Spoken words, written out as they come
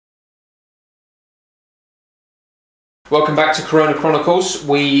Welcome back to Chronicles.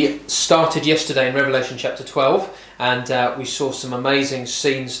 We started yesterday in Revelation chapter 12 and we saw some amazing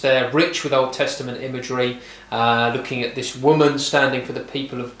scenes there, rich with Old Testament imagery, looking at this woman standing for the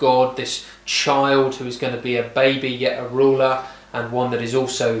people of God, this child who is going to be a baby yet a ruler, and one that is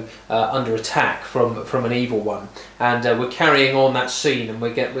also under attack from an evil one. And we're carrying on that scene, and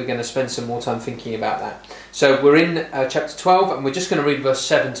we're going to spend some more time thinking about that. So we're in chapter 12 and we're just going to read verse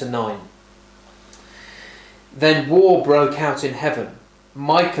 7 to 9. Then war broke out in heaven.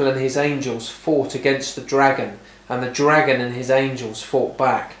 Michael and his angels fought against the dragon, and the dragon and his angels fought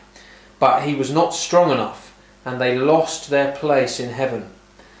back. But he was not strong enough, and they lost their place in heaven.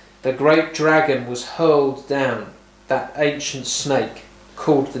 The great dragon was hurled down, that ancient snake,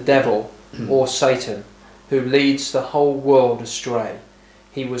 called the devil, or Satan, who leads the whole world astray.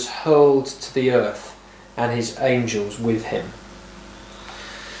 He was hurled to the earth, and his angels with him.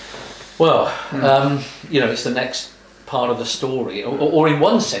 Well, it's the next part of the story, or in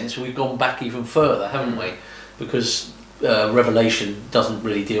one sense we've gone back even further, haven't we? Because Revelation doesn't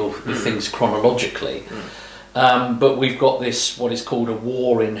really deal with things chronologically, but we've got this, what is called a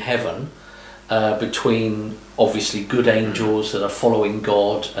war in heaven, between obviously good angels that are following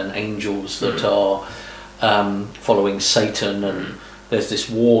God and angels that are following Satan, and there's this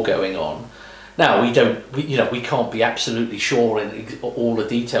war going on. Now we can't be absolutely sure in all the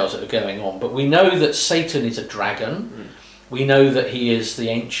details that are going on, but we know that Satan is a dragon. We know that he is the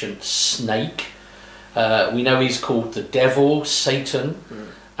ancient snake. We know he's called the devil, Satan,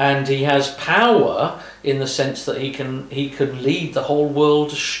 and he has power in the sense that he can lead the whole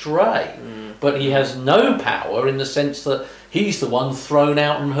world astray. But he has no power in the sense that he's the one thrown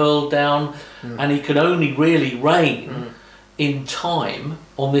out and hurled down, and he can only really reign in time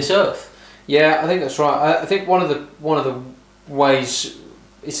on this earth. Yeah, I think that's right. I think one of the ways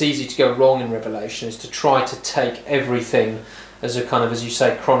it's easy to go wrong in Revelation is to try to take everything as a kind of, as you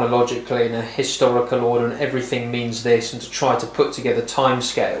say, chronologically in a historical order, and everything means this, and to try to put together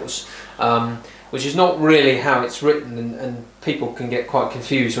timescales, which is not really how it's written, and people can get quite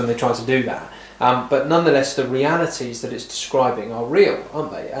confused when they try to do that. But nonetheless, the realities that it's describing are real,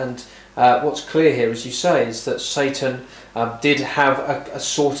 aren't they? And what's clear here, as you say, is that Satan did have a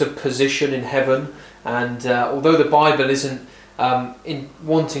sort of position in heaven, and although the Bible isn't in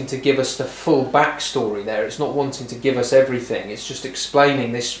wanting to give us the full backstory there, it's not wanting to give us everything, it's just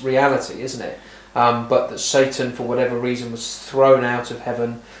explaining this reality, isn't it? But that Satan, for whatever reason, was thrown out of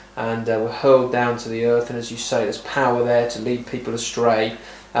heaven and were hurled down to the earth, and as you say, there's power there to lead people astray.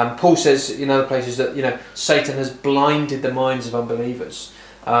 Paul says in other places that Satan has blinded the minds of unbelievers.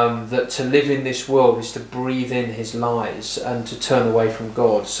 That to live in this world is to breathe in his lies and to turn away from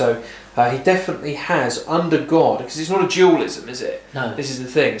God. So he definitely has, under God, because it's not a dualism, is it? No. This is the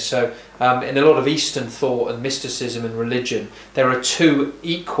thing. So in a lot of Eastern thought and mysticism and religion, there are two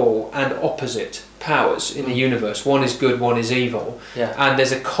equal and opposite powers in the universe. One is good, one is evil. Yeah. And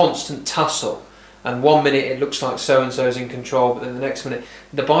there's a constant tussle. And one minute it looks like so-and-so is in control, but then the next minute...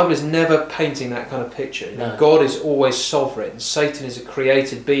 The Bible is never painting that kind of picture. No. God is always sovereign. Satan is a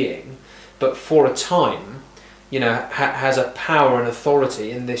created being, but for a time, has a power and authority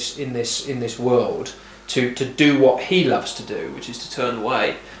in this world to do what he loves to do, which is to turn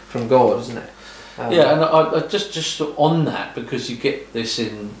away from God, isn't it? Yeah, and I just on that, because you get this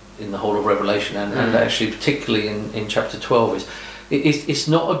in the whole of Revelation, and actually particularly in chapter 12 is... It's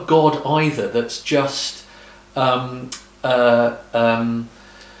not a God either that's just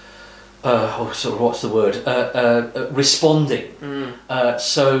responding.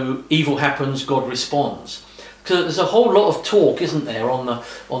 So evil happens, God responds. Because there's a whole lot of talk, isn't there, on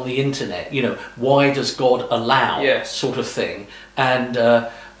the internet? Why does God allow? Yes. Sort of thing, and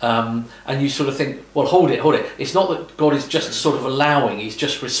you sort of think, well, hold it. It's not that God is just sort of allowing; He's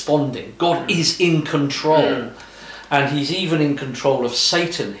just responding. God is in control. And he's even in control of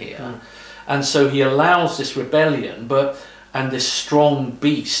Satan here. And so he allows this rebellion and this strong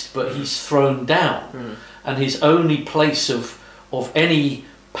beast, but he's thrown down. And his only place of any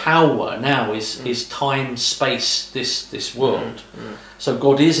power now is time, space, this world. So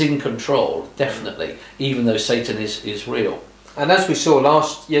God is in control, definitely, even though Satan is real. And as we saw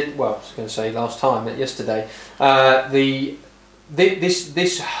yesterday,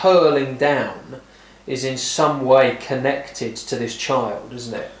 this hurling down is in some way connected to this child,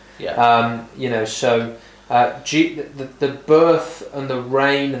 isn't it? Yeah. The birth and the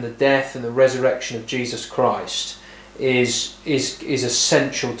reign and the death and the resurrection of Jesus Christ is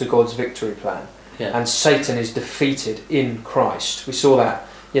essential to God's victory plan. Yeah. And Satan is defeated in Christ. We saw that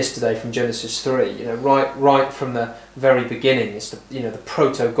yesterday from Genesis 3. You know, right from the very beginning, it's the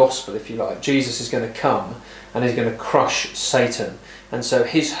proto-gospel, if you like. Jesus is going to come and he's going to crush Satan, and so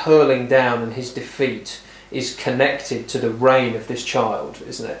his hurling down and his defeat is connected to the reign of this child,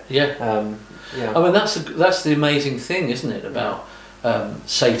 isn't it? Yeah. Yeah. I mean, that's the amazing thing, isn't it, about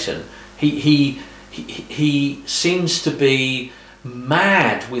Satan? He seems to be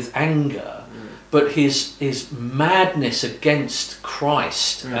mad with anger, but his madness against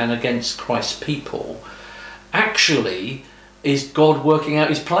Christ and against Christ's people actually is God working out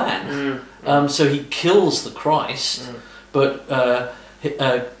his plan. So he kills the Christ, but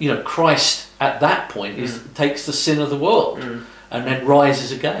Christ at that point takes the sin of the world and then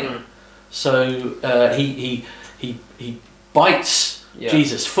rises again. So he bites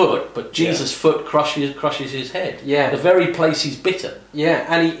Jesus' foot, but Jesus' foot crushes his head. Yeah, the very place he's bitten. Yeah,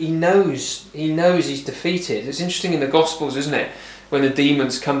 and he knows he's defeated. It's interesting in the Gospels, isn't it, when the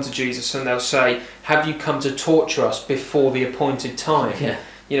demons come to Jesus and they'll say, "Have you come to torture us before the appointed time?" Yeah.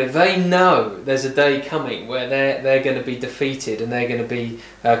 You know, they know there's a day coming where they're going to be defeated and they're going to be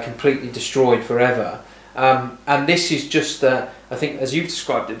completely destroyed forever. And this is just, I think, as you've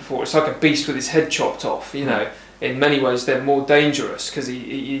described it before, it's like a beast with his head chopped off. You know, in many ways they're more dangerous because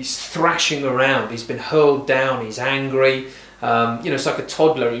he's thrashing around. He's been hurled down. He's angry. It's like a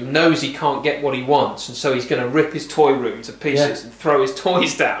toddler who knows he can't get what he wants, and so he's going to rip his toy room to pieces and throw his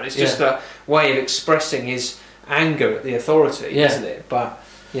toys down. It's just a way of expressing his anger at the authority, isn't it? But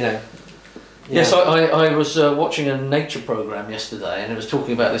Yes, I was watching a nature program yesterday, and it was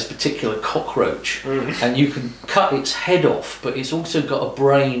talking about this particular cockroach, and you can cut its head off, but it's also got a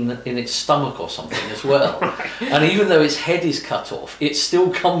brain in its stomach or something as well. And even though its head is cut off, it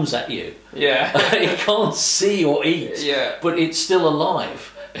still comes at you. Yeah, it can't see or eat. Yeah, but it's still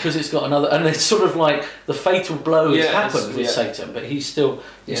alive because it's got another. And it's sort of like the fatal blow has happened with Satan, but he's still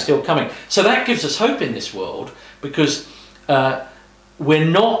coming. So that gives us hope in this world because we're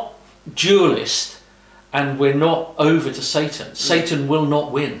not dualist, and we're not over to Satan. Satan will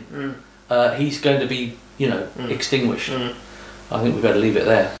not win. He's going to be, extinguished. I think we better leave it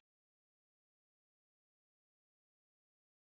there.